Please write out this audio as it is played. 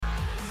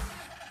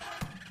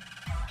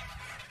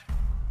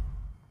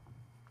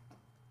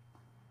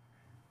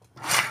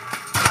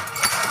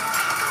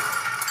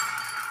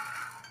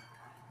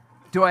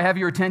Do I have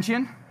your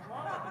attention?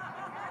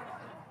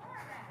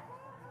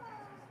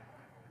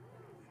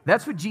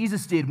 That's what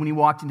Jesus did when he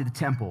walked into the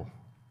temple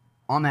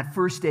on that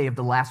first day of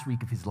the last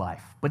week of his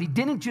life. But he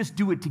didn't just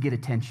do it to get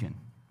attention.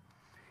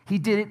 He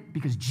did it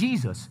because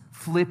Jesus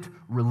flipped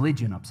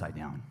religion upside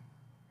down.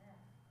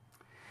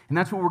 And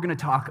that's what we're going to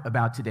talk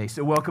about today.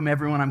 So welcome,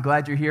 everyone. I'm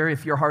glad you're here.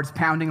 If your heart's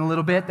pounding a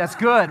little bit, that's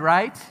good,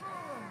 right?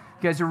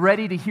 You guys are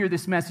ready to hear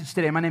this message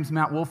today. My name's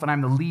Matt Wolf, and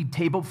I'm the lead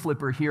table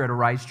flipper here at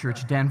Arise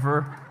Church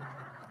Denver.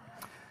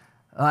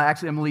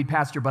 Actually, I'm a lead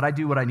pastor, but I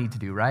do what I need to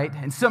do, right?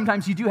 And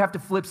sometimes you do have to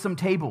flip some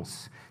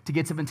tables to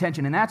get some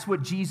attention, and that's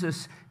what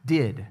Jesus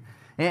did.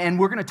 And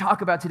we're going to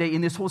talk about today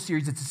in this whole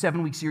series, it's a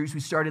 7-week series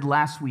we started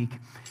last week,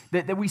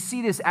 that we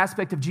see this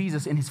aspect of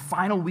Jesus in his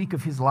final week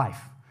of his life,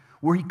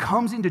 where he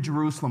comes into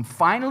Jerusalem,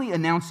 finally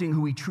announcing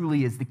who he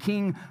truly is, the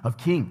King of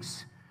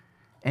Kings.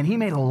 And he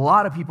made a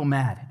lot of people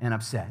mad and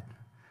upset.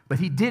 But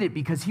he did it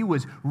because he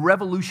was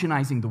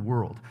revolutionizing the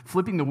world,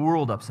 flipping the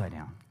world upside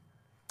down.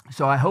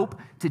 So I hope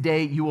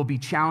today you will be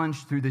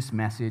challenged through this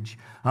message.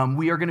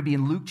 We are going to be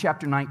in Luke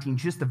chapter 19,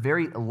 just the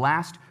very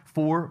last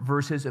 4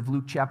 verses of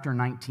Luke chapter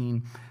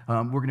 19.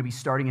 We're going to be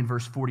starting in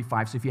verse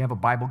 45. So if you have a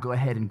Bible, go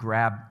ahead and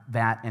grab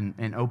that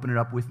and open it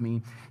up with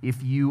me.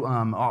 If you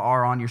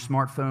are on your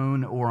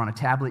smartphone or on a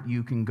tablet,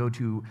 you can go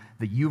to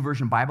the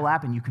YouVersion Bible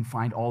app and you can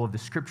find all of the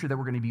scripture that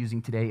we're going to be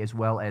using today, as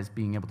well as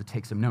being able to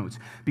take some notes.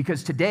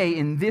 Because today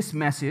in this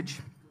message,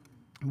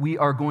 we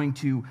are going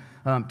to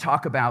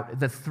talk about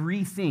the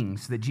 3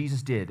 things that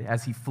Jesus did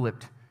as he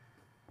flipped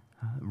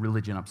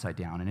religion upside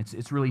down. And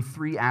it's really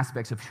 3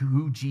 aspects of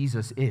who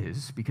Jesus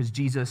is, because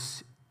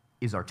Jesus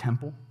is our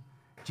temple,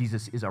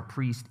 Jesus is our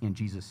priest, and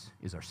Jesus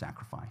is our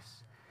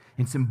sacrifice.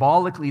 And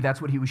symbolically,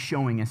 that's what he was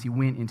showing as he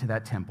went into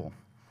that temple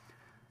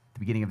at the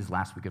beginning of his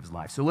last week of his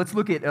life. So let's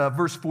look at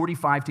verse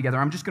 45 together.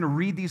 I'm just going to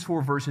read these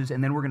 4 verses,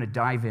 and then we're going to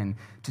dive in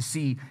to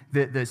see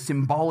the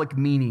symbolic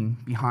meaning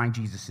behind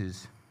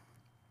Jesus's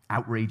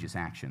outrageous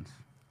actions.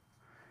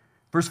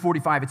 Verse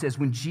 45, it says,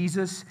 "When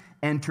Jesus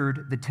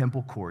entered the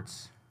temple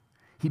courts,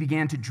 he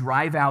began to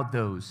drive out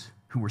those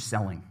who were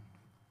selling."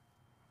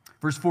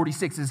 Verse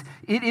 46 is,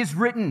 "It is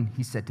written,"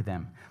 he said to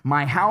them,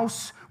 "My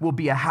house will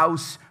be a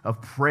house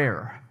of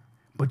prayer,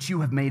 but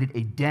you have made it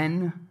a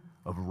den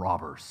of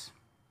robbers."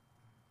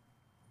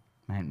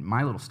 Man,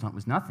 my little stunt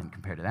was nothing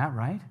compared to that,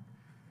 right?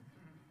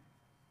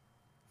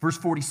 Verse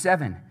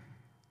 47,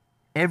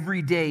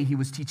 "Every day he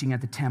was teaching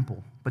at the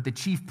temple, but the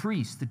chief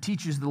priests, the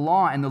teachers of the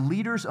law, and the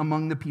leaders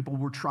among the people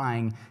were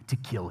trying to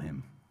kill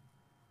him.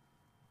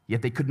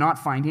 Yet they could not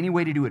find any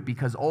way to do it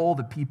because all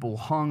the people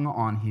hung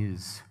on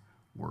his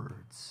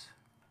words."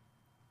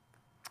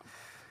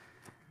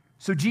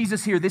 So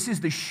Jesus here, this is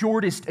the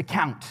shortest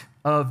account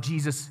of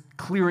Jesus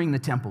clearing the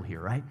temple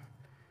here, right?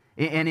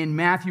 And in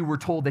Matthew, we're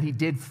told that he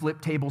did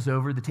flip tables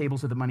over, the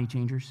tables of the money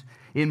changers.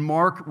 In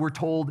Mark, we're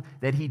told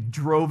that he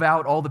drove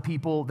out all the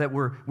people that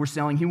were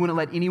selling. He wouldn't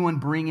let anyone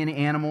bring in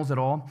animals at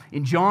all.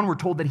 In John, we're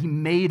told that he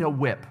made a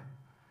whip.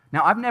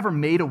 Now, I've never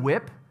made a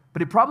whip,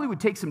 but it probably would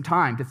take some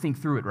time to think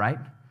through it, right?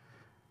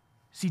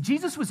 See,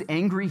 Jesus was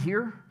angry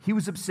here. He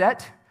was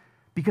upset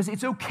because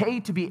it's okay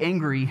to be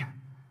angry,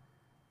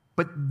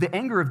 but the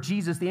anger of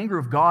Jesus, the anger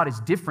of God, is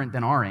different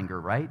than our anger,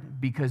 right?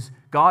 Because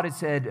God has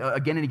said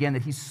again and again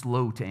that he's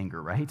slow to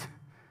anger, right?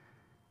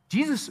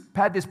 Jesus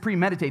had this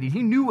premeditated.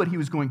 He knew what he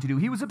was going to do.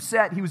 He was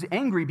upset. He was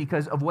angry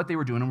because of what they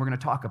were doing, and we're going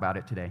to talk about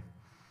it today.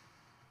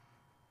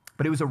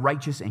 But it was a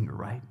righteous anger,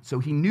 right? So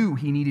he knew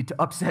he needed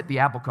to upset the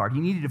apple cart.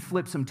 He needed to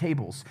flip some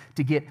tables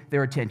to get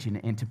their attention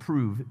and to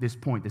prove this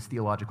point, this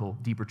theological,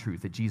 deeper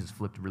truth that Jesus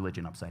flipped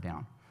religion upside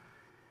down.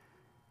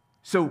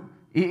 So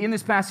in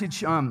this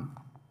passage,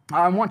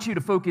 I want you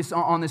to focus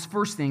on this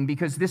first thing,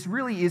 because this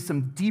really is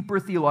some deeper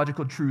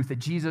theological truth that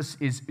Jesus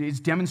is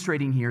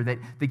demonstrating here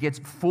that gets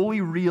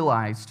fully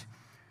realized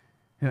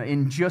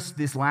in just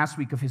this last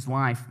week of his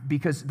life.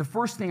 Because the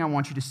first thing I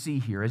want you to see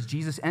here as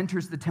Jesus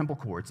enters the temple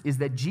courts is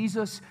that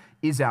Jesus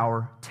is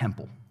our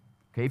temple.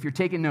 Okay, if you're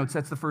taking notes,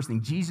 that's the first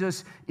thing.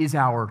 Jesus is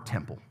our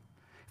temple.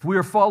 If we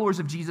are followers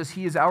of Jesus,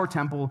 he is our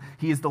temple.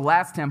 He is the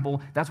last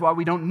temple. That's why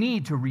we don't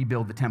need to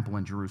rebuild the temple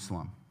in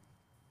Jerusalem.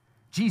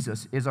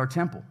 Jesus is our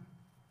temple.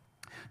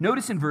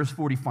 Notice in verse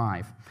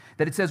 45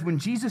 that it says, when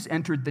Jesus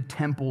entered the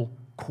temple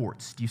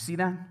courts. Do you see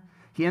that?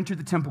 He entered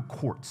the temple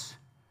courts.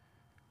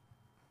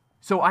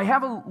 So I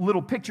have a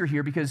little picture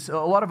here because a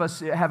lot of us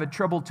have a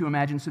trouble to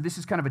imagine. So this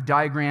is kind of a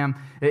diagram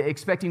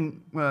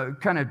expecting,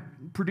 kind of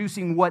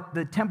producing what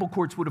the temple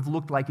courts would have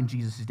looked like in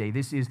Jesus' day.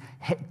 This is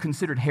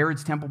considered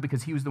Herod's temple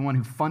because he was the one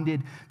who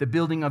funded the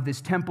building of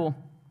this temple.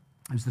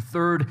 It was the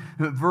third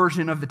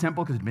version of the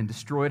temple because it had been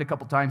destroyed a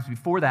couple times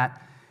before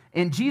that.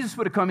 And Jesus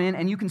would have come in,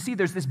 and you can see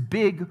there's this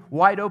big,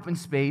 wide open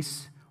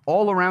space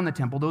all around the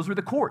temple. Those were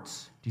the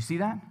courts. Do you see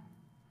that?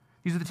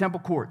 These are the temple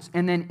courts.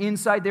 And then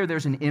inside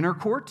there's an inner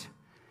court.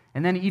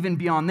 And then even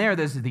beyond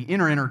there's the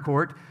inner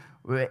court.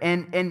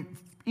 And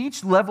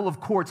each level of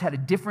courts had a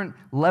different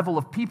level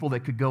of people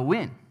that could go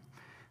in.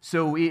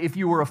 So if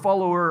you were a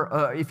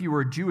follower, if you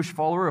were a Jewish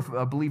follower,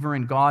 a believer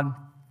in God,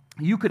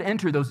 you could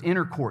enter those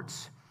inner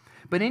courts.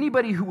 but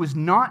anybody who was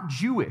not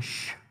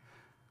Jewish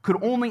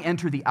could only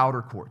enter the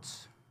outer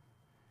courts.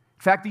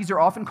 In fact, these are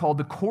often called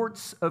the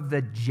courts of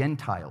the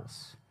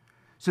Gentiles.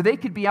 So they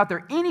could be out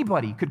there.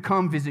 Anybody could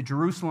come visit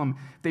Jerusalem.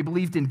 If they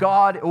believed in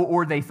God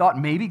or they thought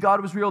maybe God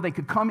was real, they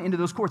could come into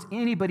those courts.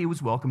 Anybody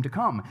was welcome to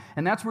come.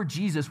 And that's where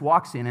Jesus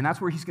walks in, and that's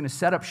where he's going to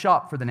set up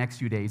shop for the next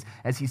few days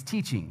as he's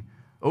teaching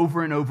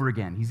over and over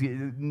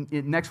again.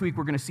 Next week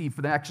we're going to see,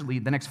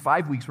 the next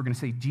 5 weeks, we're going to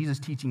see Jesus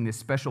teaching this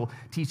special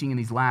teaching in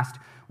these last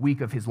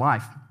week of his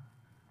life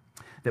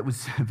that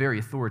was very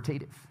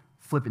authoritative,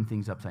 flipping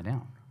things upside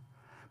down.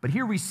 But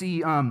here we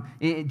see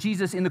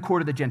Jesus in the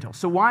court of the Gentiles.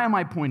 So why am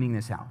I pointing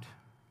this out?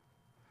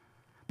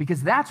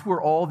 Because that's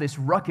where all this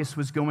ruckus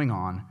was going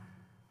on,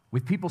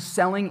 with people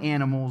selling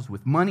animals,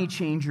 with money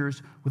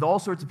changers, with all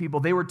sorts of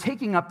people. They were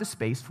taking up the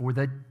space for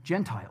the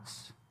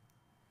Gentiles.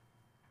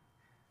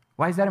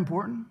 Why is that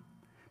important?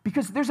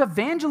 Because there's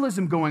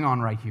evangelism going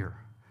on right here.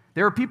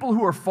 There are people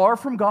who are far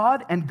from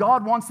God, and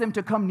God wants them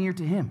to come near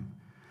to him.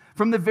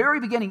 From the very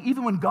beginning,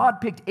 even when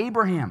God picked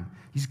Abraham,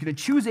 he's going to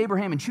choose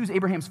Abraham and choose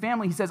Abraham's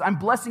family. He says, I'm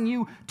blessing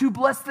you to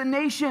bless the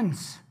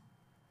nations.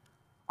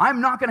 I'm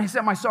not going to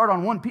set my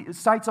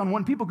sights on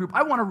one people group.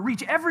 I want to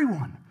reach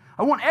everyone.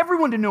 I want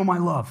everyone to know my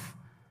love.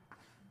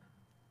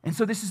 And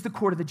so this is the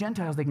court of the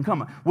Gentiles. They can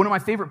come. One of my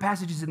favorite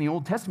passages in the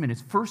Old Testament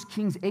is 1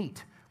 Kings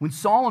 8. When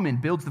Solomon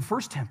builds the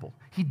first temple,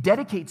 he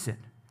dedicates it.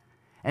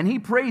 And he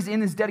prays in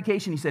his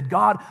dedication, he said,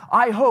 God,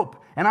 I hope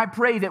and I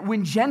pray that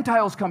when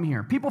Gentiles come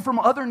here, people from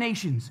other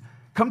nations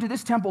come to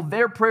this temple,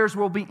 their prayers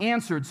will be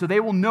answered so they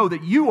will know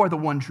that you are the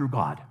one true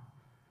God.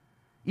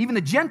 Even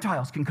the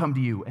Gentiles can come to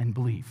you and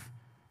believe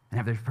and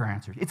have their prayer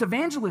answered. It's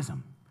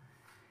evangelism.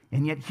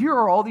 And yet here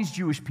are all these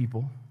Jewish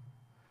people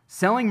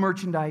selling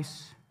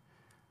merchandise,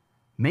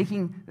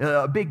 making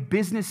a big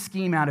business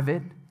scheme out of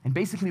it, and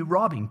basically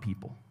robbing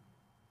people,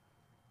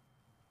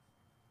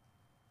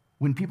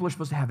 when people are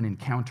supposed to have an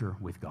encounter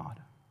with God.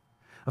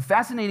 A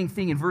fascinating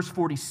thing in verse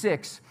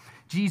 46,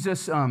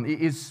 Jesus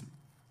is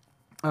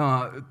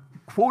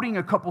quoting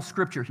a couple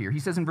scripture here. He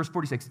says in verse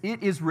 46,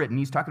 it is written,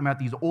 he's talking about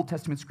these Old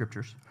Testament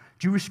scriptures,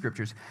 Jewish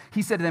scriptures.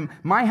 He said to them,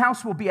 my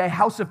house will be a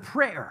house of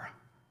prayer.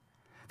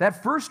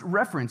 That first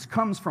reference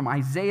comes from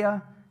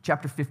Isaiah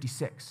chapter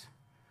 56.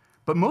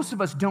 But most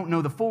of us don't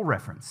know the full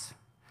reference.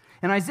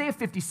 In Isaiah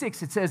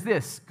 56, it says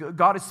this,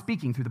 God is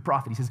speaking through the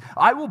prophet. He says,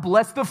 I will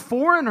bless the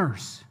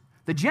foreigners,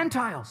 the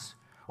Gentiles,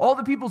 all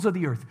the peoples of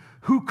the earth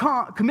who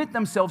commit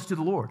themselves to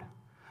the Lord.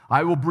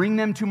 I will bring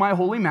them to my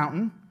holy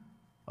mountain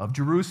of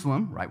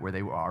Jerusalem, right where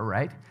they are,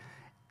 right?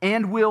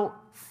 And will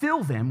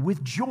fill them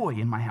with joy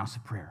in my house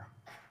of prayer.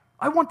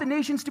 I want the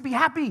nations to be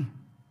happy,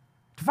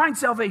 to find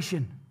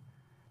salvation,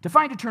 to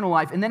find eternal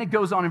life. And then it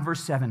goes on in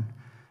verse 7,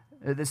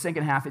 the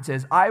second half, it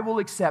says, I will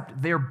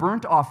accept their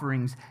burnt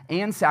offerings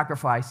and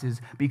sacrifices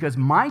because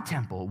my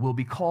temple will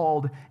be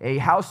called a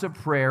house of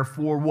prayer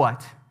for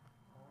what?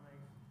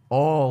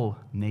 All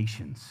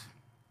nations.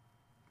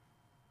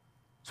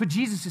 That's what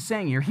Jesus is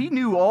saying here. He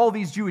knew all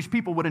these Jewish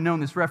people would have known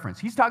this reference.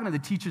 He's talking to the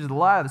teachers of the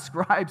law, the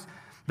scribes,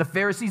 the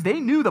Pharisees.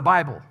 They knew the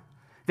Bible.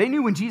 They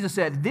knew when Jesus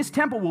said, this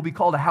temple will be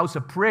called a house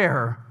of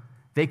prayer,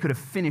 they could have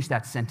finished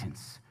that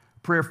sentence.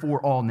 Prayer for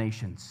all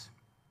nations.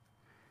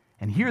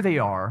 And here they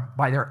are,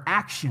 by their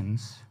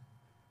actions,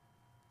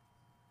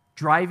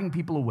 driving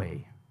people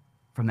away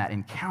from that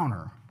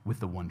encounter with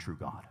the one true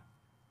God.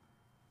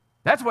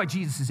 That's why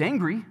Jesus is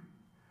angry.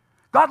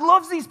 God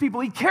loves these people.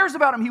 He cares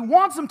about them. He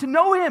wants them to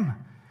know him.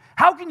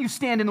 How can you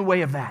stand in the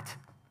way of that?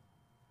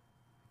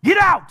 Get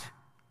out!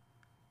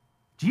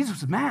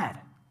 Jesus was mad.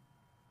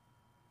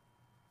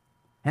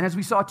 And as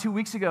we saw 2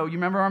 weeks ago, you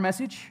remember our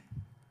message?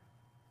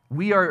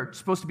 We are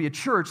supposed to be a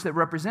church that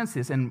represents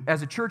this. And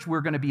as a church,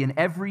 we're going to be in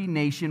every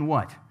nation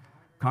what?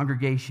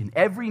 Congregation.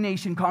 Every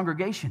nation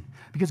congregation.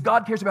 Because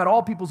God cares about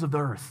all peoples of the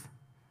earth.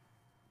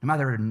 No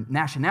matter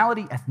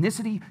nationality,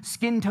 ethnicity,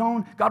 skin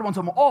tone, God wants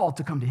them all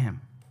to come to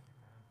him.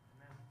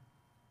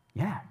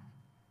 Yeah.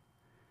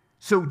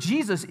 So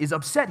Jesus is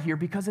upset here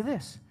because of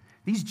this.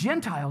 These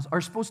Gentiles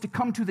are supposed to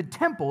come to the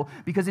temple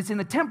because it's in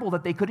the temple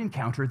that they could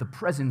encounter the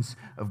presence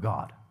of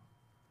God.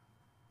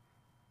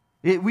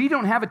 We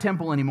don't have a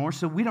temple anymore,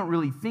 so we don't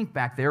really think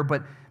back there,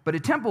 but a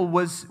temple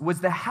was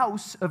the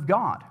house of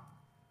God.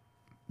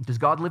 Does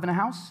God live in a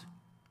house?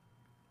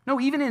 No,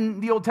 even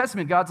in the Old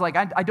Testament, God's like,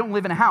 I don't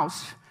live in a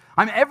house.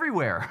 I'm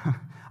everywhere.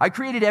 I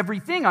created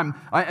everything. I'm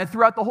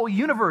throughout the whole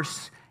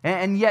universe.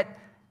 And yet,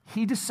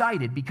 he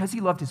decided, because he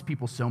loved his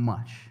people so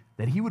much,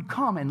 that he would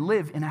come and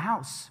live in a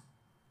house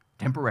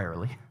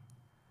temporarily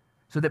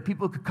so that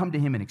people could come to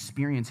him and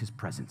experience his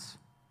presence.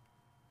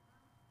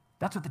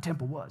 That's what the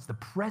temple was, the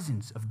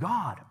presence of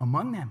God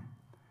among them.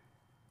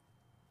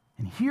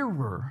 And here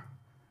were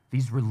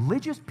these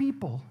religious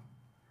people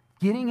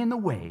getting in the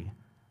way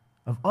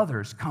of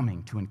others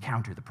coming to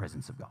encounter the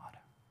presence of God.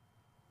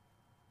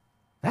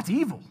 That's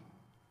evil.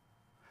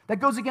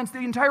 That goes against the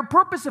entire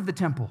purpose of the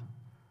temple.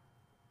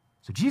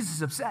 So Jesus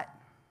is upset.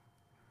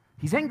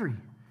 He's angry.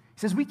 He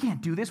says, we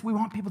can't do this. We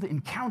want people to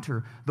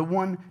encounter the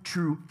one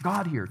true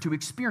God here, to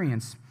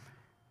experience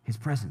his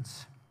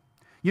presence.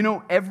 You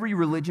know, every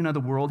religion of the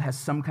world has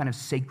some kind of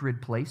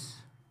sacred place.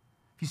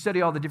 If you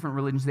study all the different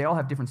religions, they all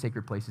have different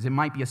sacred places. It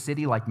might be a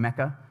city like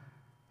Mecca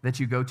that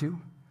you go to,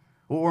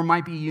 or it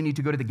might be you need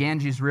to go to the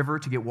Ganges River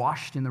to get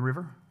washed in the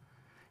river.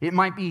 It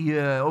might be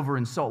over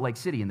in Salt Lake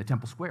City in the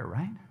Temple Square,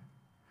 right?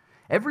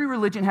 Every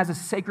religion has a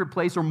sacred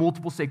place or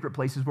multiple sacred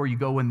places where you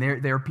go, and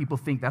there people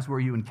think that's where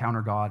you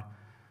encounter God.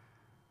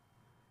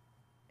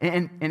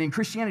 And in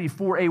Christianity,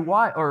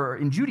 or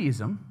in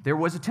Judaism, there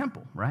was a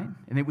temple, right?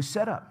 And it was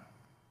set up.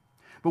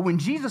 But when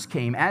Jesus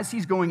came, as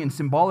he's going and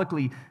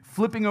symbolically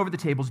flipping over the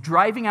tables,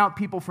 driving out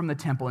people from the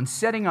temple and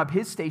setting up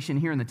his station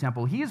here in the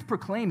temple, he is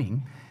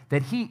proclaiming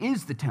that he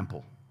is the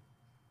temple.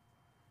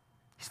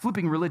 He's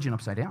flipping religion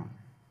upside down.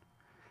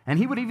 And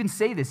he would even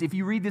say this, if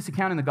you read this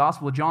account in the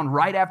Gospel of John,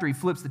 right after he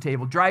flips the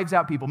table, drives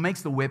out people,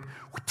 makes the whip,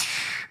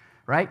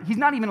 right? He's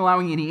not even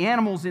allowing any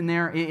animals in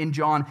there in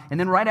John. And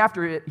then right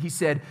after it, he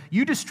said,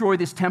 you destroy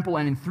this temple,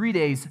 and in 3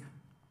 days,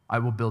 I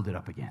will build it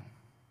up again.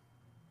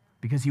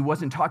 Because he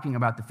wasn't talking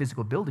about the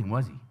physical building,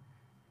 was he?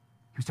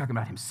 He was talking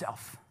about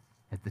himself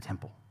at the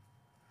temple.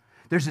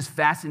 There's this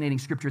fascinating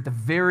scripture at the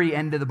very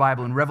end of the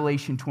Bible in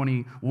Revelation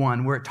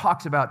 21 where it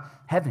talks about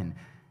heaven.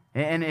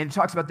 And it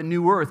talks about the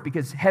new earth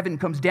because heaven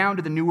comes down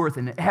to the new earth,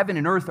 and heaven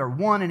and earth are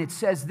one. And it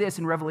says this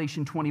in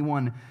Revelation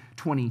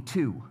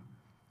 21:22.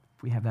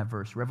 If we have that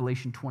verse,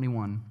 Revelation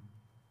 21.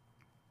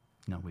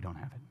 No, we don't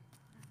have it.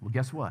 Well,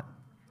 guess what?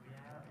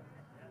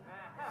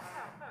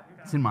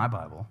 It's in my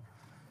Bible,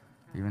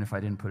 even if I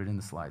didn't put it in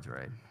the slides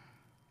right.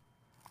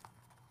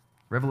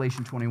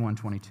 Revelation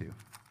 21:22. It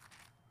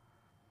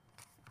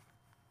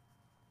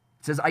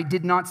says, I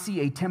did not see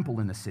a temple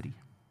in the city.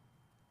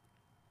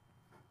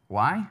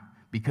 Why?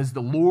 Because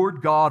the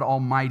Lord God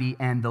Almighty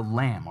and the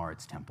Lamb are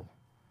its temple.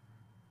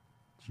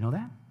 Did you know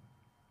that?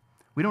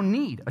 We don't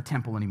need a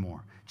temple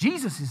anymore.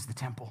 Jesus is the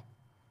temple.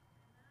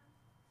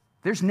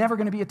 There's never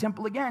going to be a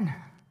temple again.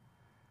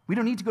 We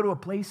don't need to go to a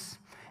place.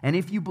 And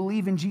if you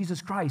believe in Jesus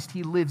Christ,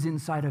 he lives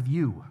inside of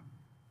you.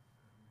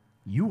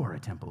 You are a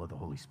temple of the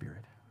Holy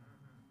Spirit.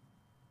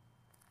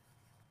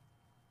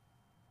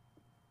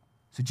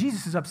 So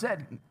Jesus is upset,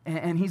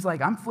 and he's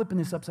like, I'm flipping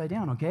this upside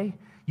down, okay?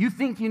 You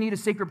think you need a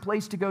sacred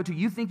place to go to.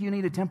 You think you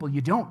need a temple.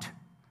 You don't.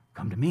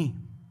 Come to me.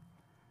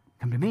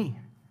 Come to me.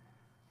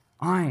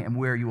 I am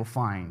where you will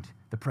find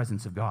the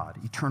presence of God,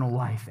 eternal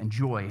life and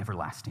joy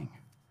everlasting.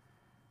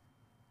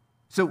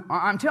 So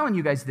I'm telling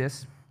you guys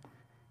this,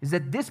 is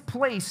that this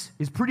place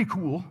is pretty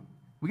cool.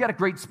 We got a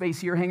great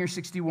space here, Hangar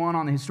 61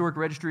 on the historic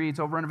registry. It's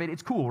all renovated.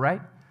 It's cool,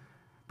 right?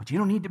 But you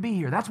don't need to be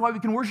here. That's why we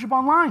can worship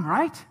online,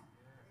 right?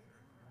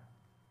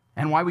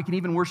 And why we can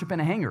even worship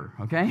in a hangar,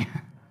 okay?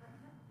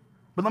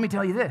 But let me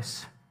tell you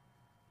this.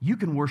 You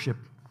can worship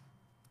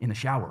in the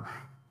shower.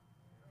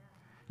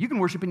 You can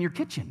worship in your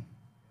kitchen.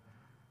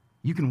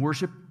 You can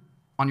worship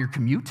on your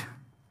commute.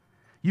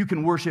 You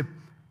can worship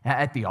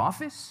at the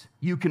office.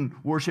 You can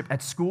worship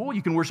at school.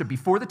 You can worship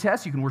before the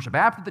test. You can worship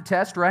after the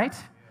test, right?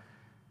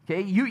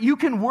 Okay, you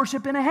can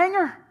worship in a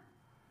hangar.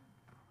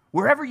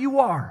 Wherever you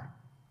are,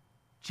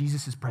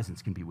 Jesus'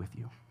 presence can be with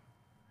you.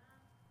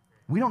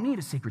 We don't need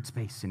a sacred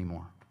space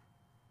anymore.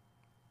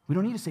 We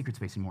don't need a sacred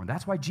space anymore.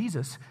 That's why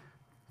Jesus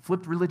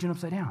flipped religion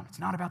upside down. It's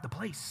not about the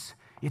place.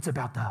 It's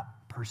about the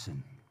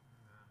person.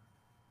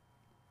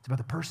 It's about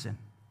the person.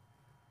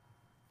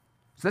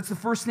 So that's the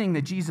first thing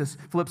that Jesus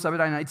flips upside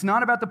down. It's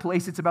not about the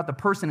place, it's about the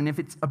person. And if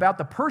it's about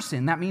the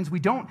person, that means we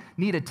don't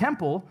need a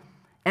temple,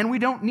 and we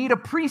don't need a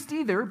priest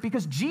either,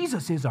 because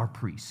Jesus is our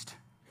priest.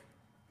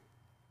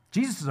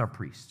 Jesus is our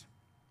priest.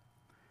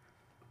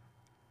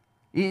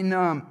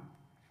 In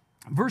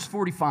verse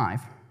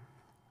 45,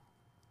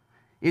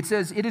 it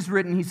says, it is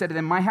written, he said to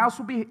them, my house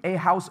will be a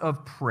house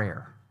of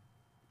prayer,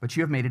 but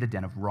you have made it a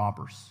den of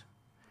robbers.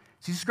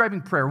 So he's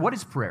describing prayer. What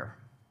is prayer?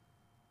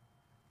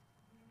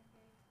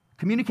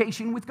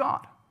 Communication with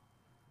God.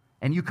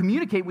 And you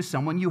communicate with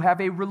someone you have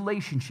a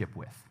relationship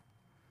with.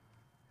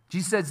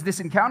 Jesus says this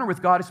encounter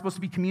with God is supposed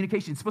to be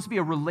communication. It's supposed to be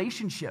a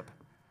relationship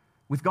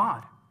with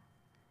God.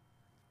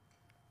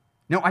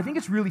 Now, I think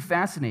it's really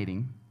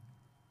fascinating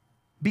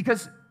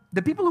because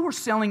the people who were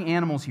selling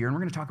animals here, and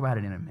we're going to talk about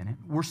it in a minute,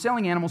 were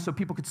selling animals so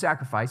people could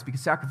sacrifice because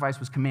sacrifice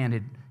was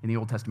commanded in the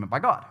Old Testament by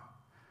God.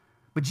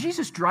 But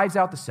Jesus drives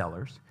out the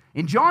sellers.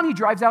 In John, he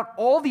drives out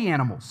all the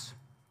animals.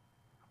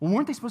 Well,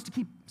 weren't they supposed to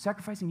keep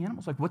sacrificing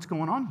animals? Like, what's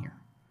going on here?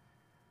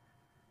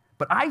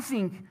 But I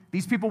think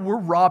these people were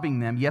robbing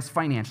them, yes,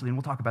 financially, and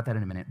we'll talk about that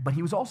in a minute, but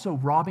he was also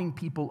robbing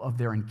people of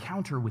their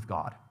encounter with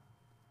God.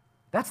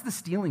 That's the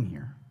stealing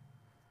here.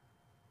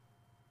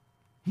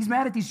 He's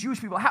mad at these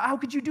Jewish people. How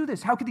could you do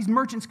this? How could these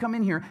merchants come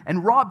in here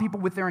and rob people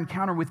with their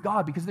encounter with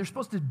God? Because they're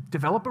supposed to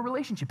develop a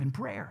relationship in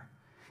prayer,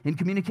 in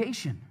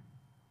communication.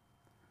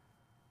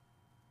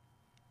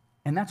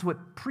 And that's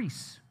what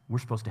priests were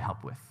supposed to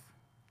help with.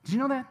 Did you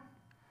know that?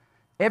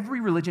 Every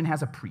religion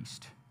has a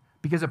priest,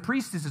 because a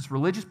priest is this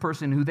religious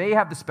person who they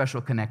have the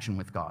special connection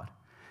with God.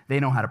 They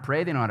know how to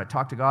pray. They know how to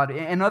talk to God.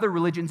 In other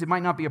religions, it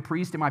might not be a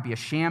priest. It might be a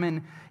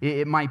shaman.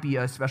 It might be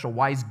a special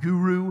wise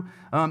guru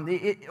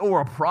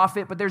or a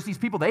prophet. But there's these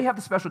people. They have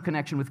the special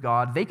connection with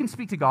God. They can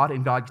speak to God,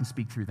 and God can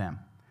speak through them.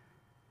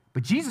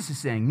 But Jesus is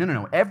saying,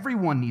 no.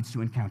 Everyone needs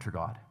to encounter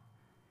God.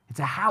 It's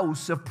a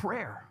house of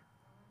prayer.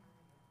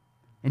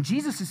 And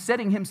Jesus is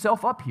setting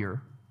himself up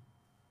here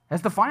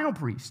as the final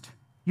priest.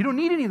 You don't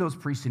need any of those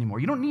priests anymore.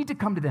 You don't need to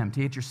come to them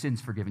to get your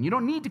sins forgiven. You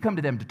don't need to come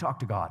to them to talk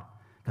to God.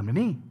 Come to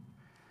me.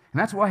 And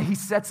that's why he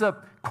sets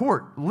up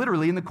court,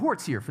 literally in the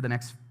courts here for the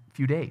next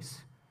few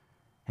days.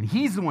 And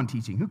he's the one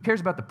teaching. Who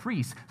cares about the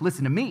priests?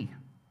 Listen to me.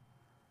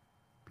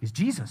 Because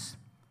Jesus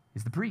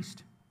is the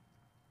priest.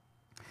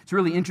 It's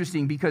really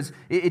interesting because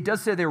it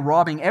does say they're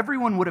robbing.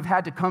 Everyone would have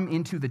had to come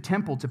into the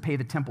temple to pay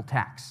the temple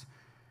tax.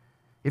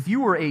 If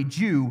you were a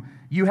Jew,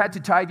 you had to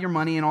tithe your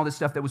money and all this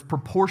stuff that was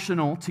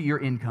proportional to your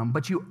income,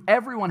 but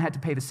everyone had to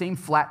pay the same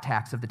flat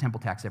tax of the temple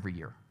tax every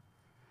year.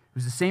 It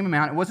was the same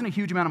amount. It wasn't a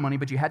huge amount of money,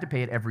 but you had to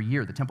pay it every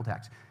year, the temple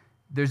tax.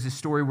 There's this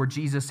story where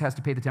Jesus has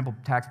to pay the temple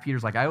tax.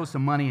 Peter's like, I owe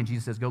some money, and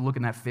Jesus says, go look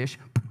in that fish,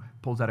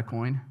 pulls out a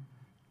coin.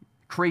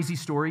 Crazy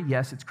story.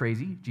 Yes, it's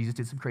crazy. Jesus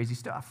did some crazy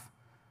stuff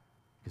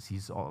because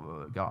he's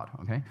all God,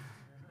 okay?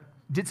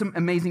 Did some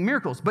amazing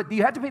miracles, but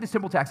you had to pay this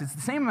temple tax. It's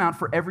the same amount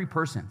for every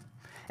person.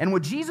 And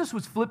when Jesus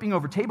was flipping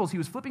over tables, he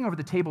was flipping over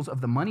the tables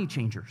of the money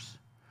changers.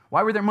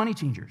 Why were there money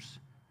changers?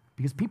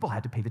 Because people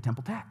had to pay the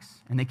temple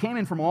tax. And they came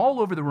in from all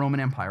over the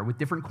Roman Empire with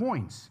different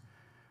coins.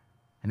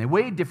 And they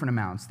weighed different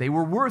amounts. They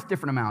were worth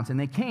different amounts. And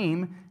they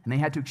came and they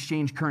had to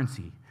exchange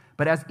currency.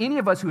 But as any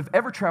of us who have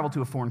ever traveled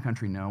to a foreign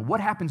country know, what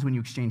happens when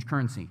you exchange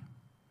currency?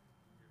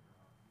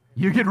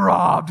 You get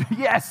robbed.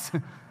 Yes.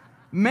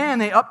 Man,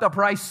 they upped the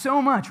price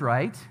so much,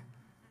 right?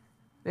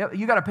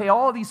 You got to pay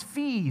all these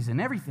fees and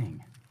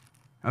everything.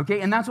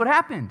 Okay, and that's what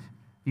happened.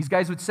 These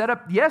guys would set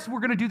up, yes, we're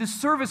going to do this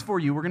service for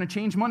you. We're going to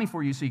change money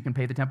for you so you can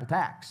pay the temple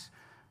tax.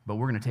 But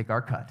we're going to take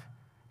our cut.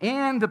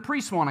 And the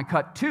priests want a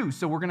cut too,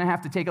 so we're going to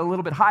have to take a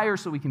little bit higher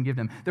so we can give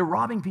them. They're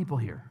robbing people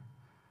here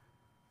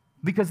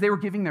because they were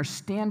giving their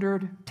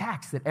standard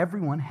tax that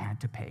everyone had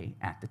to pay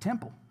at the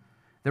temple.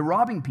 They're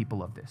robbing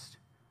people of this.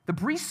 The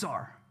priests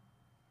are.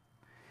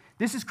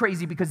 This is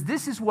crazy because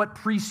this is what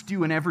priests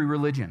do in every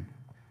religion.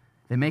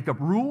 They make up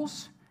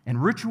rules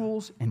and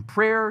rituals and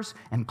prayers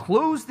and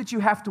clothes that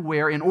you have to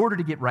wear in order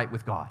to get right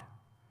with God.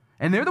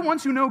 And they're the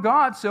ones who know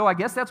God, so I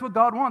guess that's what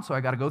God wants. So I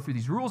got to go through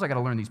these rules, I got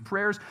to learn these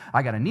prayers,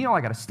 I got to kneel,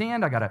 I got to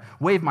stand, I got to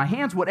wave my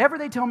hands. Whatever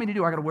they tell me to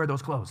do, I got to wear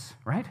those clothes,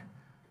 right?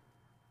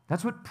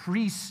 That's what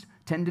priests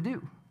tend to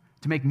do,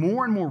 to make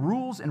more and more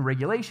rules and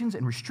regulations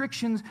and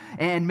restrictions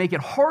and make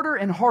it harder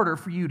and harder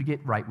for you to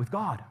get right with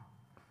God.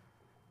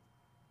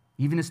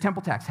 Even this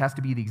temple tax has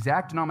to be the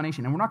exact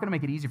denomination, and we're not going to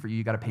make it easy for you.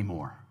 You got to pay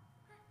more.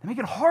 They make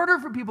it harder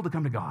for people to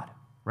come to God,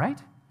 right?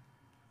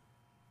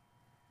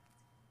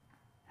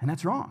 And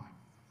that's wrong.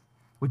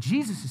 What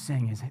Jesus is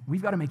saying is,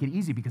 we've got to make it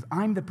easy because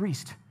I'm the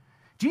priest.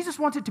 Jesus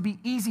wants it to be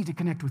easy to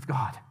connect with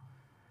God.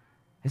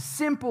 As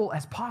simple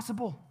as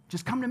possible.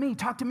 Just come to me,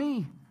 talk to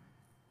me.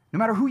 No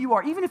matter who you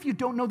are, even if you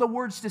don't know the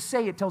words to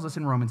say, it tells us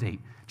in Romans 8.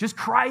 Just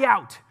cry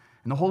out,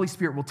 and the Holy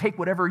Spirit will take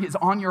whatever is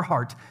on your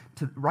heart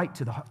right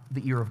to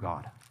the ear of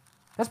God.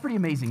 That's pretty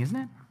amazing, isn't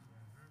it?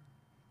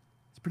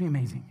 It's pretty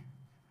amazing.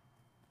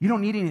 You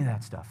don't need any of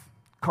that stuff.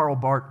 Karl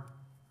Barth,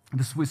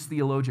 the Swiss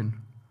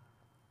theologian,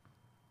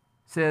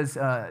 says,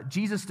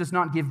 Jesus does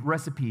not give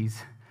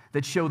recipes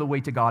that show the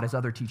way to God as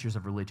other teachers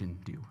of religion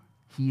do.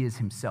 He is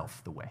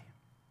himself the way.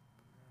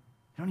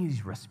 You don't need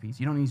these recipes.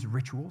 You don't need these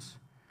rituals.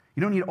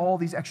 You don't need all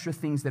these extra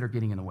things that are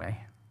getting in the way.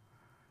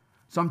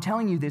 So I'm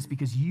telling you this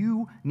because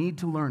you need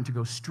to learn to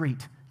go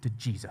straight to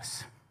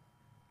Jesus.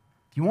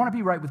 If you want to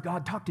be right with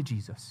God, talk to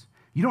Jesus.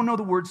 You don't know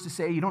the words to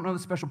say, you don't know the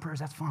special prayers,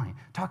 that's fine.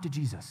 Talk to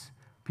Jesus.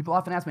 People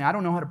often ask me, I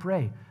don't know how to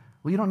pray.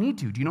 Well, you don't need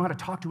to. Do you know how to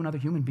talk to another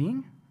human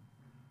being?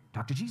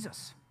 Talk to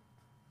Jesus.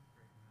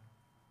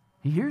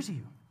 He hears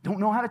you. Don't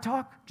know how to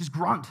talk? Just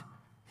grunt.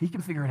 He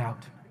can figure it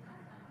out.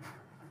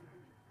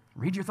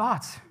 Read your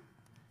thoughts.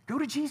 Go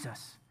to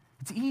Jesus.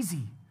 It's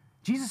easy.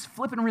 Jesus is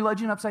flipping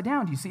religion upside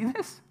down. Do you see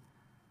this?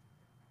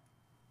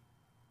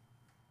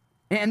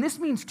 And this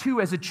means,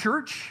 too, as a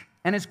church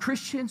and as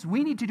Christians,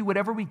 we need to do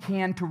whatever we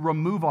can to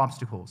remove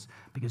obstacles.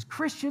 Because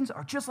Christians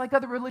are just like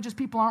other religious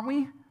people, aren't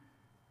we?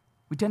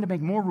 We tend to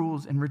make more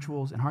rules and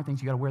rituals and hard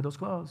things. You got to wear those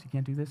clothes. You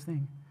can't do this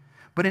thing.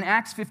 But in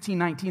Acts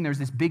 15:19, there's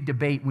this big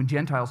debate when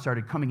Gentiles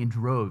started coming in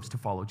droves to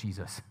follow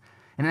Jesus.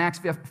 And in Acts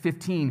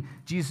 15,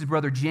 Jesus'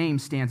 brother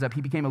James stands up.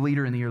 He became a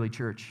leader in the early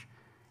church.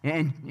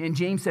 And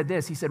James said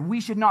this. He said, we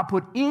should not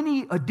put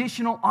any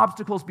additional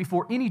obstacles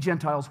before any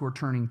Gentiles who are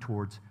turning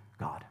towards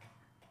God.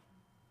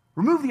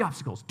 Remove the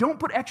obstacles. Don't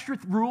put extra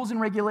rules and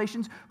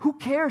regulations. Who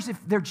cares if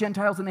they're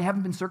Gentiles and they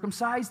haven't been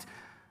circumcised?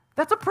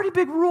 That's a pretty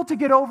big rule to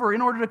get over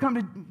in order to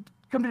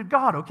come to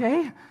God,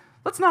 okay?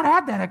 Let's not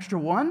add that extra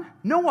one.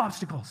 No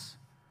obstacles.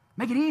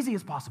 Make it easy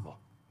as possible.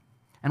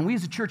 And we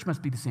as a church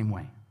must be the same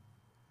way.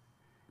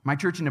 My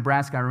church in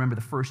Nebraska, I remember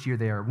the first year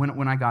there,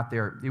 when I got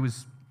there, it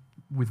was,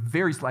 with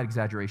very slight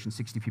exaggeration,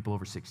 60 people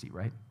over 60,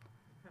 right?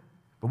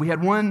 But we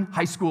had one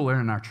high schooler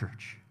in our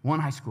church, one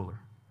high schooler.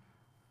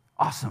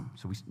 Awesome.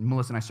 So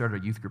Melissa and I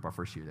started a youth group our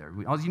first year there.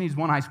 All you need is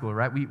one high schooler,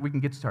 right? We can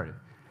get started.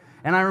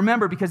 And I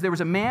remember because there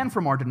was a man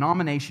from our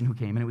denomination who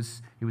came, and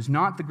it was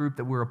not the group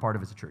that we're a part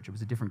of as a church. It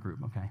was a different group,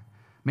 okay?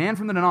 Man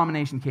from the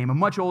denomination came, a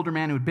much older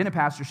man who had been a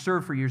pastor,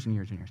 served for years and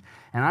years and years.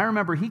 And I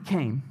remember he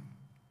came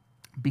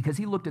because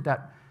he looked at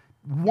that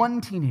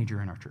one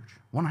teenager in our church,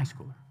 one high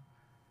schooler,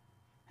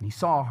 and he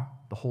saw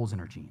the holes in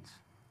her jeans.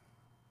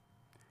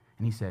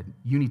 And he said,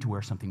 you need to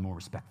wear something more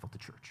respectful to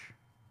church.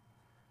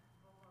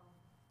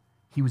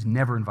 He was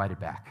never invited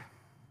back.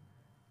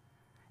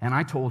 And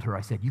I told her,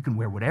 I said, you can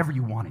wear whatever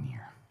you want in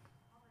here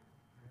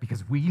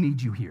because we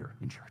need you here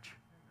in church,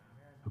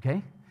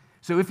 okay?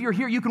 So if you're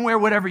here, you can wear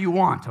whatever you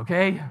want,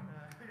 okay?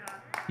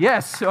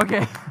 Yes,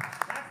 okay.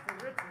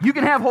 You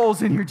can have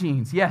holes in your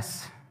jeans,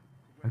 yes,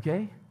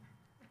 okay?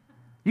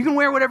 You can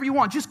wear whatever you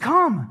want. Just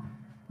come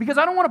because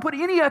I don't want to put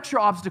any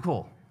extra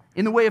obstacle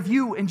in the way of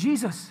you and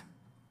Jesus.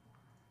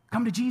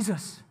 Come to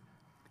Jesus.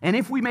 And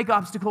if we make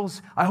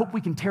obstacles, I hope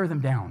we can tear them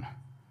down.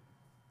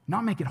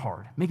 Not make it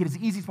hard. Make it as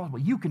easy as possible.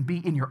 You can be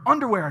in your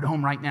underwear at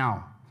home right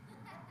now.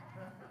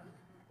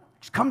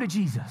 Just come to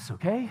Jesus,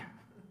 okay?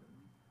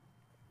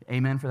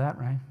 Amen for that,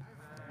 right?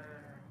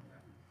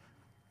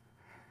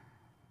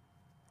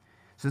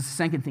 So this is the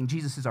second thing.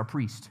 Jesus is our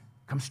priest.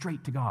 Come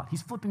straight to God.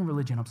 He's flipping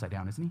religion upside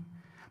down, isn't he?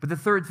 But the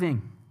third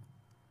thing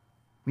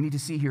we need to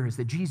see here is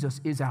that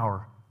Jesus is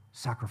our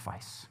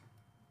sacrifice.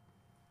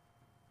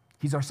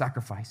 He's our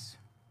sacrifice.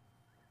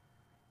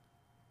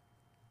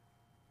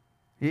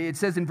 It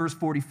says in verse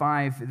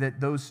 45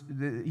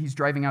 that he's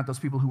driving out those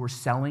people who were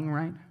selling,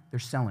 right? They're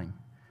selling.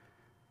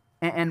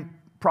 And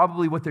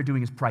probably what they're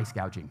doing is price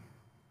gouging.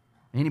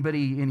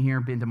 Anybody in here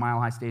been to Mile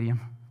High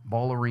Stadium?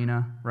 Ball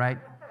Arena, right?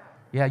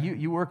 Yeah,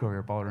 you work over here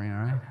at Ball Arena,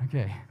 right?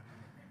 Okay.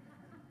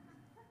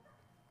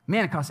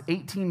 Man, it costs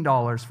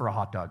 $18 for a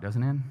hot dog,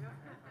 doesn't it?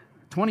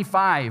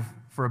 $25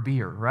 for a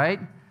beer, right?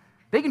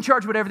 They can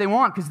charge whatever they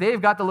want because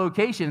they've got the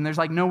location and there's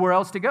like nowhere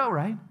else to go,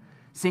 right?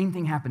 Same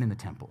thing happened in the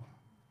temple.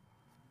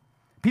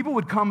 People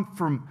would come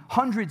from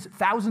hundreds,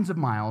 thousands of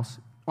miles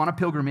on a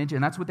pilgrimage,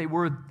 and that's what they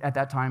were at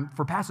that time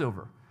for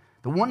Passover.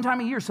 The one time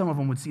a year, some of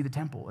them would see the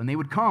temple, and they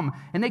would come,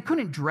 and they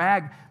couldn't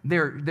drag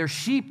their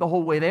sheep the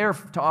whole way there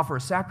to offer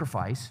a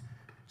sacrifice.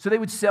 So they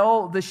would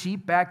sell the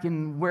sheep back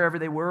in wherever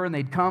they were, and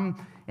they'd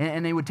come,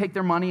 and they would take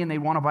their money, and they'd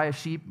want to buy a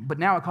sheep, but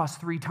now it costs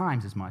 3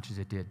 times as much as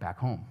it did back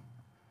home.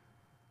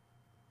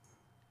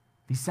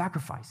 These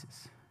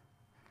sacrifices.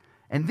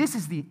 And this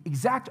is the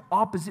exact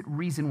opposite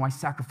reason why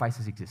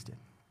sacrifices existed.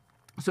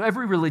 So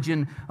every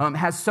religion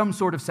has some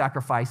sort of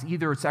sacrifice,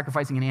 either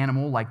sacrificing an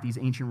animal like these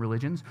ancient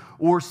religions,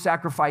 or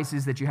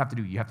sacrifices that you have to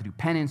do. You have to do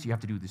penance, you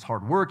have to do this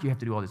hard work, you have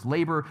to do all this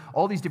labor,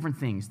 all these different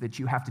things that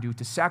you have to do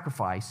to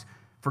sacrifice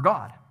for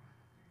God.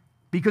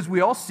 Because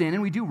we all sin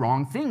and we do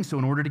wrong things, so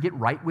in order to get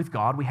right with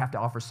God, we have to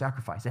offer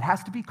sacrifice. It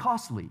has to be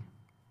costly.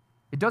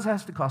 It does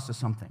have to cost us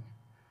something.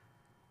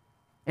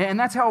 And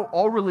that's how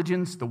all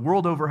religions the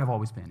world over have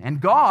always been. And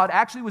God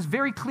actually was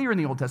very clear in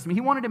the Old Testament.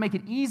 He wanted to make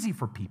it easy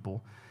for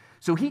people.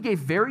 So he gave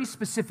very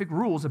specific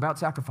rules about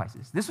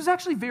sacrifices. This was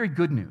actually very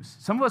good news.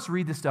 Some of us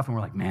read this stuff and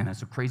we're like, man, that's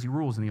some crazy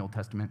rules in the Old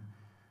Testament.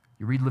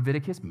 You read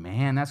Leviticus,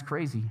 man, that's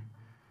crazy.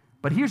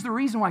 But here's the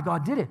reason why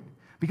God did it.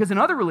 Because in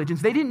other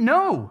religions, they didn't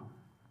know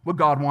what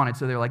God wanted.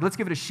 So they're like, let's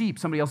give it a sheep.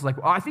 Somebody else is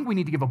like, I think we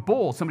need to give a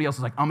bull. Somebody else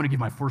is like, I'm going to give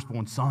my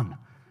firstborn son.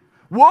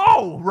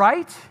 Whoa,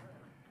 right?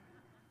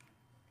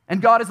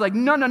 And God is like,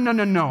 no.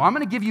 I'm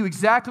going to give you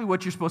exactly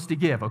what you're supposed to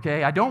give,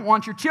 okay? I don't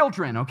want your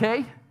children,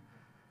 okay?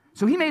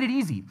 So he made it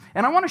easy.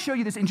 And I want to show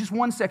you this in just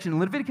one section, in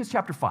Leviticus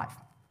chapter 5.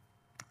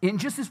 In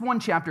just this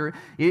one chapter,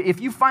 if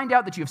you find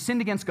out that you have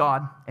sinned against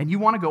God and you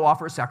want to go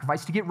offer a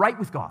sacrifice to get right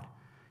with God,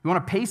 you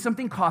want to pay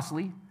something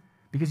costly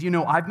because you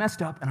know I've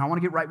messed up and I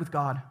want to get right with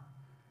God.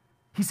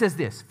 He says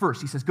this.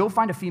 First, he says, go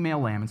find a female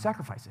lamb and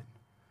sacrifice it.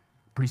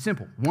 Pretty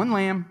simple. One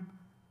lamb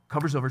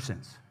covers over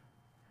sins.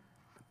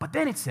 But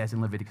then it says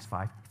in Leviticus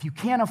 5, if you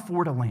can't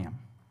afford a lamb,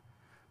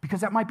 because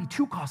that might be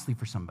too costly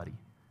for somebody,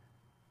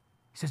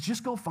 he says,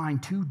 just go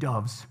find 2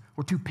 doves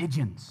or 2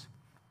 pigeons.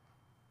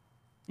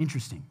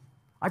 Interesting.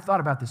 I've thought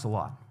about this a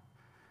lot.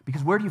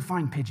 Because where do you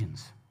find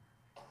pigeons?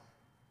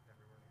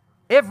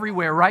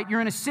 Everywhere, right? You're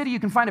in a city, you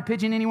can find a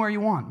pigeon anywhere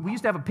you want. We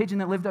used to have a pigeon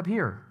that lived up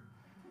here.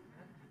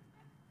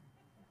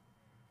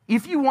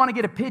 If you want to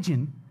get a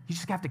pigeon, you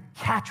just have to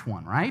catch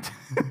one, right?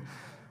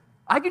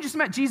 I could just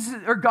imagine Jesus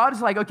or God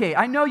is like, okay,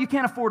 I know you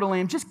can't afford a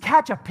lamb, just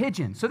catch a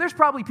pigeon. So there's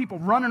probably people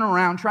running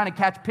around trying to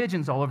catch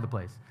pigeons all over the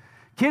place.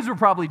 Kids were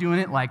probably doing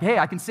it like, hey,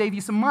 I can save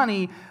you some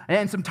money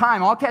and some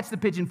time. I'll catch the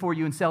pigeon for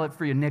you and sell it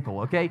for you a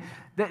nickel, okay?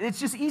 It's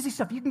just easy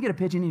stuff. You can get a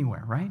pigeon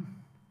anywhere, right?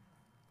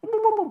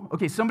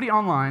 Okay, somebody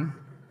online,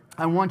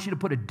 I want you to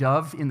put a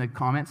dove in the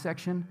comment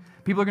section.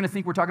 People are going to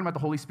think we're talking about the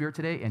Holy Spirit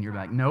today, and you're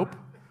like, nope.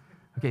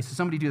 Okay, so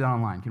somebody do that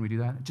online. Can we do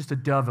that? Just a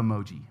dove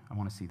emoji. I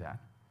want to see that.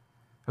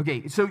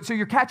 Okay, so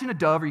you're catching a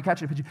dove or you're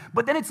catching a pigeon.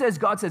 But then it says,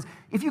 God says,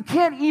 if you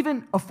can't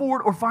even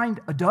afford or find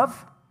a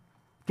dove,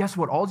 guess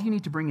what? All you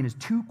need to bring in is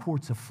 2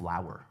 quarts of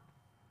flour.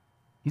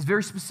 He's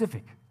very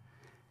specific.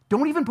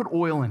 Don't even put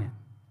oil in it.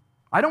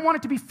 I don't want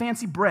it to be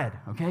fancy bread,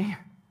 okay?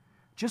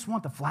 Just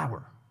want the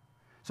flour.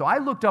 So I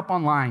looked up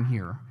online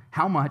here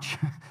how much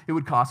it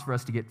would cost for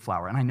us to get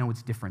flour. And I know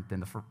it's different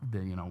than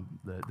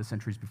the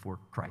centuries before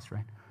Christ,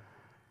 right?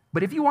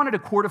 But if you wanted a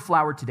quart of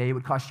flour today, it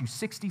would cost you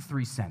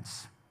 63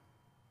 cents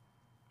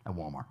at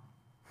Walmart.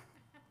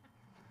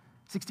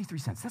 63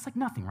 cents. That's like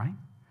nothing, right?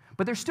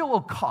 But there's still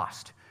a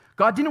cost.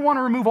 God didn't want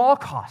to remove all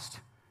cost.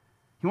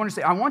 He wanted to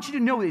say, I want you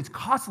to know that it's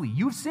costly.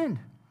 You've sinned.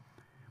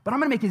 But I'm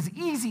going to make it as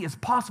easy as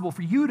possible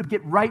for you to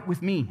get right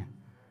with me.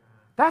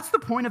 That's the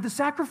point of the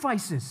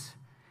sacrifices.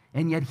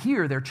 And yet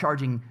here they're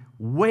charging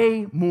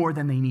way more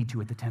than they need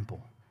to at the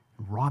temple,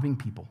 robbing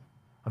people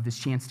of this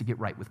chance to get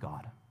right with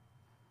God.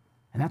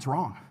 And that's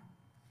wrong.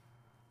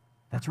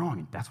 That's wrong,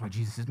 and that's why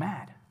Jesus is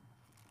mad.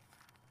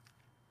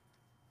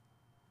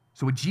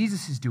 So what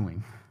Jesus is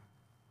doing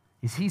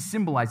is he's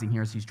symbolizing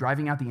here as he's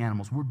driving out the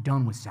animals, we're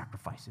done with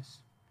sacrifices.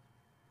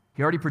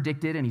 He already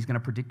predicted, and he's going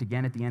to predict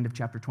again at the end of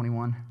chapter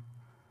 21,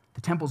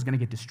 the temple is going to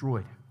get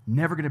destroyed,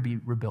 never going to be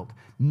rebuilt.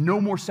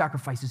 No more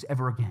sacrifices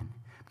ever again.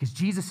 Because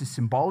Jesus is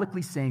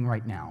symbolically saying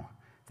right now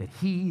that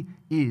he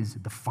is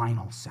the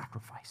final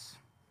sacrifice.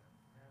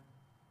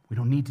 We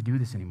don't need to do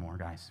this anymore,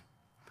 guys.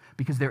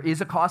 Because there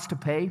is a cost to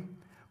pay,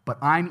 but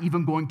I'm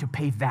even going to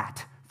pay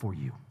that for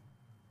you. You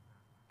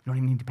don't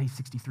even need to pay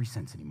 63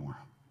 cents anymore.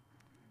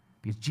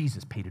 Because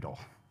Jesus paid it all.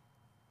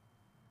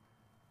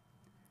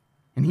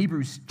 In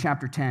Hebrews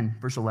chapter 10,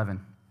 verse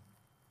 11,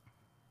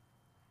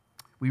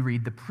 we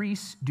read, the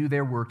priests do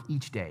their work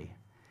each day,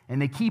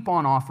 and they keep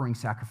on offering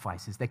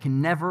sacrifices that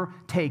can never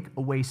take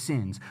away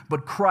sins.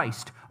 But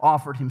Christ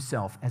offered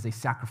himself as a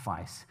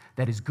sacrifice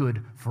that is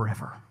good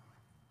forever.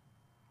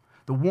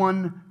 The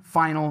one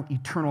final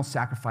eternal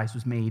sacrifice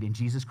was made in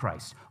Jesus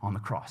Christ on the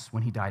cross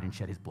when he died and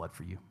shed his blood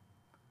for you.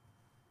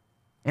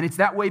 And it's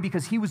that way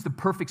because he was the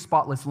perfect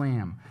spotless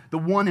lamb, the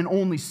one and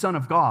only Son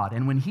of God.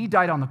 And when he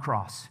died on the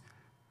cross,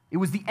 it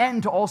was the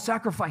end to all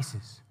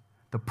sacrifices,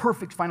 the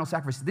perfect final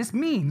sacrifice. This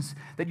means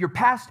that your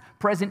past,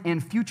 present,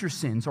 and future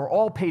sins are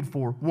all paid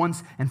for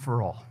once and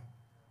for all.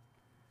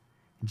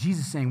 And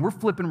Jesus is saying, we're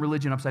flipping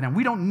religion upside down.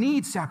 We don't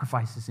need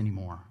sacrifices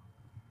anymore.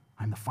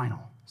 I'm the final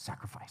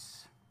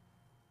sacrifice.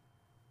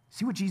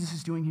 See what Jesus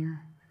is doing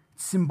here?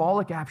 It's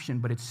symbolic action,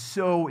 but it's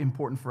so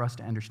important for us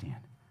to understand.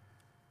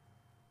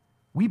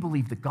 We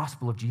believe the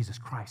gospel of Jesus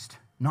Christ,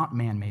 not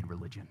man-made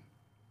religion.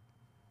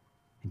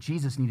 And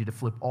Jesus needed to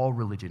flip all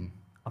religion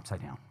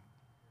upside down.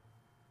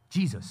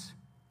 Jesus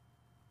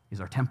is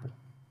our temple.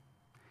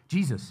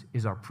 Jesus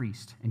is our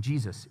priest, and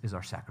Jesus is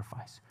our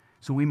sacrifice.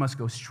 So we must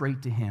go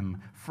straight to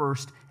him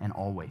first and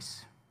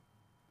always.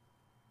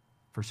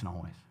 First and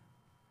always.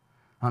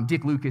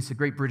 Dick Lucas, a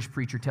great British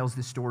preacher, tells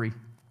this story,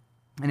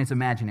 and it's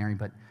imaginary,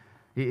 but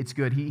it's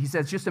good. He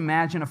says, just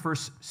imagine a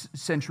first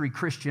century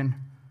Christian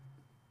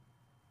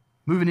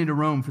moving into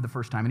Rome for the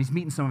first time, and he's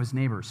meeting some of his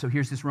neighbors. So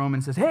here's this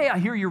Roman says, hey, I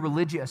hear you're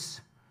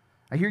religious.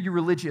 I hear you're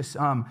religious.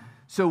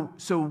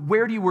 So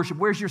where do you worship?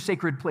 Where's your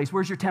sacred place?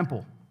 Where's your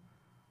temple?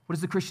 What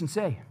does the Christian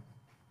say?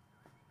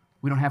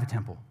 We don't have a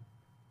temple.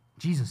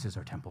 Jesus is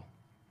our temple.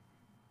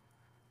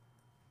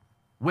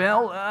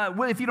 Well,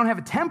 if you don't have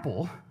a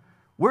temple,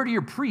 where do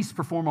your priests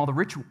perform all the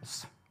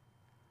rituals?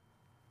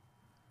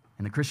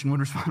 And the Christian would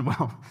respond,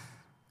 well,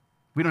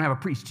 we don't have a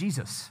priest.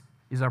 Jesus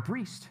is our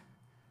priest.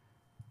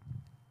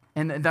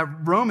 And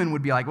that Roman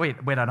would be like, wait,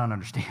 I don't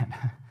understand.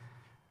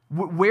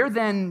 Where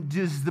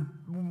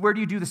do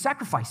you do the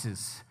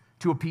sacrifices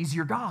to appease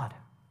your God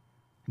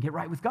and get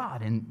right with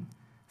God? And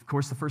of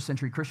course, the first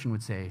century Christian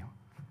would say,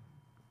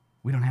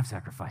 we don't have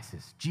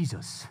sacrifices.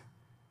 Jesus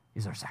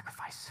is our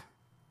sacrifice.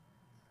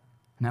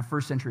 And that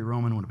first century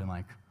Roman would have been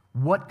like,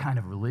 what kind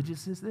of religion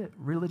is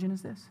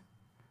this?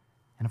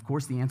 And of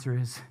course, the answer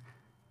is,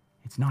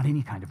 it's not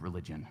any kind of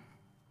religion.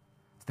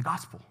 It's the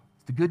gospel.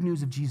 It's the good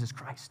news of Jesus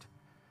Christ.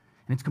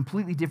 And it's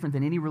completely different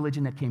than any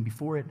religion that came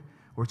before it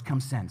or it's come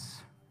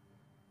since.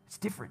 It's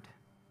different.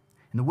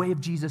 And the way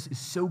of Jesus is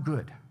so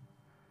good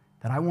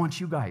that I want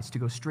you guys to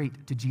go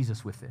straight to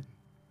Jesus with it.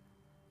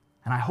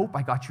 And I hope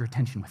I got your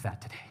attention with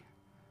that today.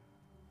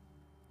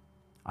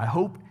 I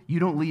hope you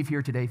don't leave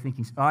here today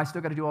thinking, oh, I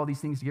still got to do all these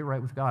things to get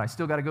right with God. I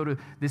still got to go to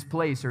this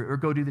place or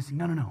go do this thing.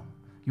 No.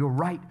 You're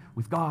right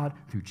with God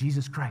through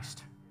Jesus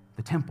Christ,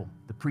 the temple,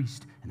 the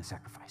priest, and the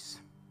sacrifice.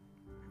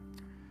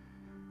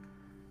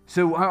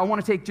 So I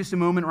want to take just a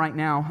moment right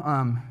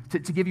now to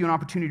give you an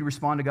opportunity to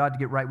respond to God, to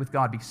get right with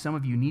God, because some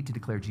of you need to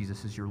declare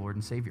Jesus as your Lord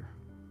and Savior,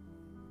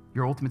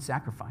 your ultimate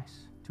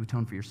sacrifice to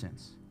atone for your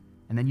sins.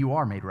 And then you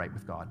are made right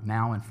with God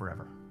now and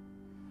forever.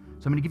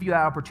 So I'm going to give you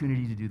that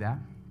opportunity to do that.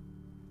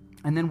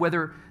 And then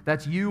whether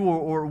that's you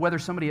or whether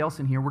somebody else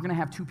in here, we're going to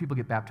have 2 people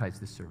get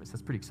baptized this service.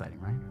 That's pretty exciting,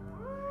 right?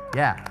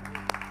 Yeah.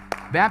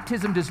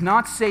 Baptism does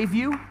not save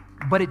you,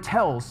 but it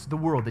tells the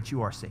world that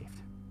you are saved.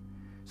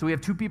 So we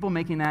have 2 people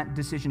making that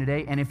decision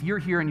today. And if you're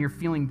here and you're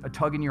feeling a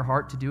tug in your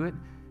heart to do it,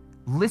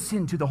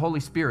 listen to the Holy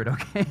Spirit,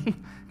 okay?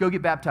 Go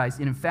get baptized.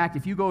 And in fact,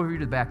 if you go over here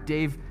to the back,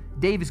 Dave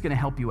Dave is going to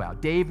help you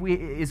out. Dave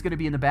is going to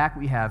be in the back.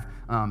 We have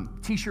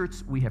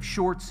T-shirts, we have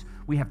shorts,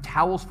 we have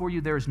towels for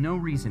you. There is no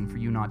reason for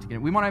you not to get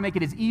it. We want to make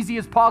it as easy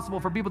as possible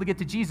for people to get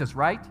to Jesus,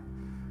 right?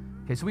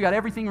 Okay, so we got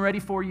everything ready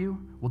for you.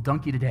 We'll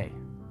dunk you today,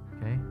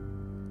 okay?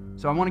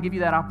 So I want to give you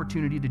that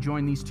opportunity to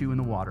join these two in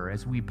the water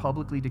as we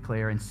publicly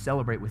declare and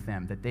celebrate with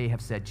them that they have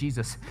said,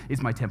 Jesus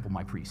is my temple,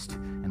 my priest,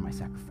 and my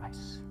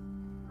sacrifice.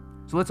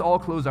 So let's all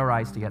close our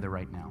eyes together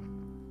right now.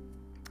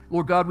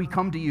 Lord God, we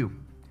come to you,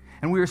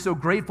 and we are so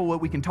grateful that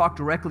we can talk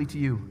directly to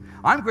you.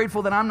 I'm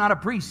grateful that I'm not a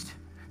priest,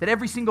 that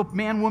every single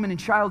man, woman, and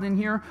child in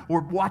here, or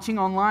watching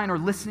online, or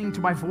listening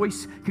to my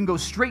voice, can go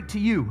straight to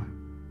you.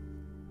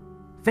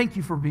 Thank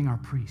you for being our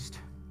priest.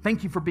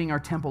 Thank you for being our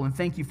temple, and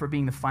thank you for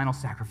being the final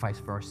sacrifice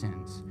for our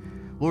sins.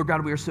 Lord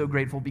God, we are so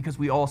grateful because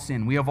we all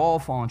sin. We have all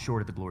fallen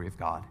short of the glory of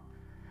God.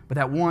 But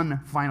that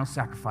one final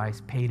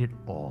sacrifice paid it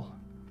all.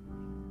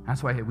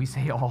 That's why we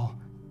say all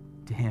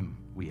to him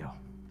we owe.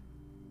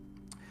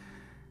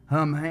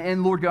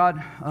 And Lord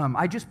God,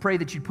 I just pray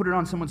that you'd put it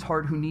on someone's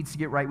heart who needs to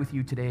get right with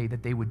you today,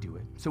 that they would do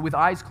it. So with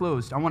eyes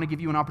closed, I want to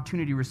give you an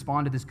opportunity to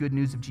respond to this good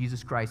news of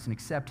Jesus Christ and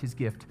accept his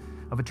gift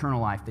of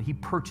eternal life that he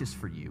purchased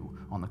for you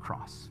on the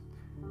cross.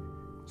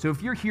 So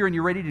if you're here and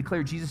you're ready to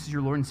declare Jesus as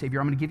your Lord and Savior,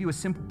 I'm going to give you a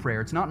simple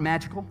prayer. It's not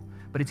magical,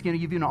 but it's going to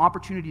give you an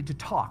opportunity to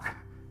talk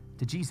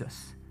to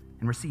Jesus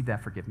and receive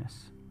that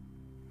forgiveness.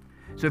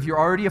 So if you're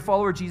already a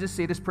follower of Jesus,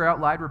 say this prayer out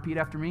loud, repeat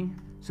after me,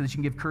 so that you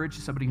can give courage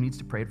to somebody who needs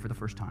to pray it for the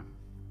first time.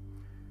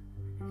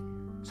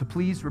 So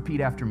please repeat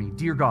after me.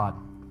 Dear God,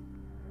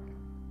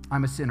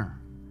 I'm a sinner.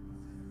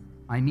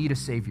 I need a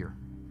Savior.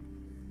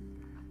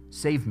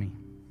 Save me.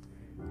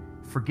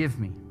 Forgive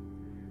me.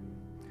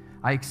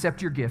 I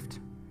accept your gift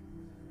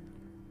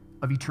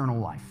of eternal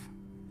life.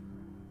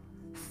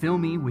 Fill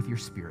me with your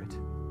Spirit.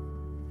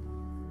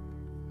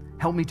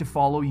 Help me to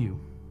follow you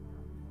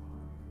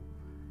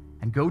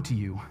and go to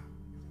you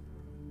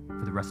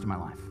for the rest of my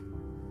life.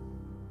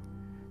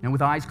 Now,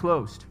 with eyes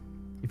closed,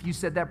 if you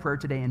said that prayer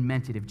today and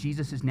meant it, if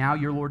Jesus is now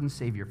your Lord and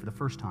Savior for the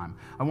first time,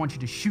 I want you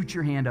to shoot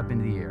your hand up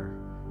into the air.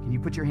 Can you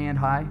put your hand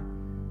high?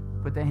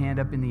 Put that hand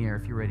up in the air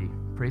if you're ready.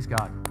 Praise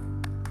God.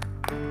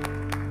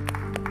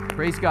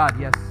 Praise God,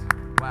 yes.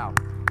 Wow.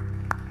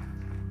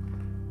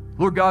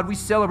 Lord God, we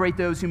celebrate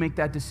those who make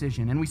that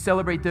decision, and we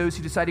celebrate those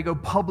who decide to go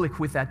public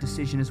with that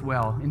decision as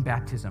well in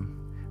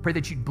baptism. Pray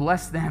that you'd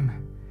bless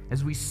them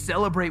as we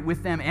celebrate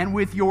with them and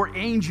with your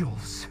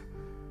angels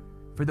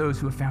for those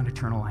who have found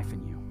eternal life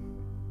in you.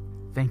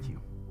 Thank you.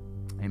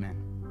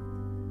 Amen.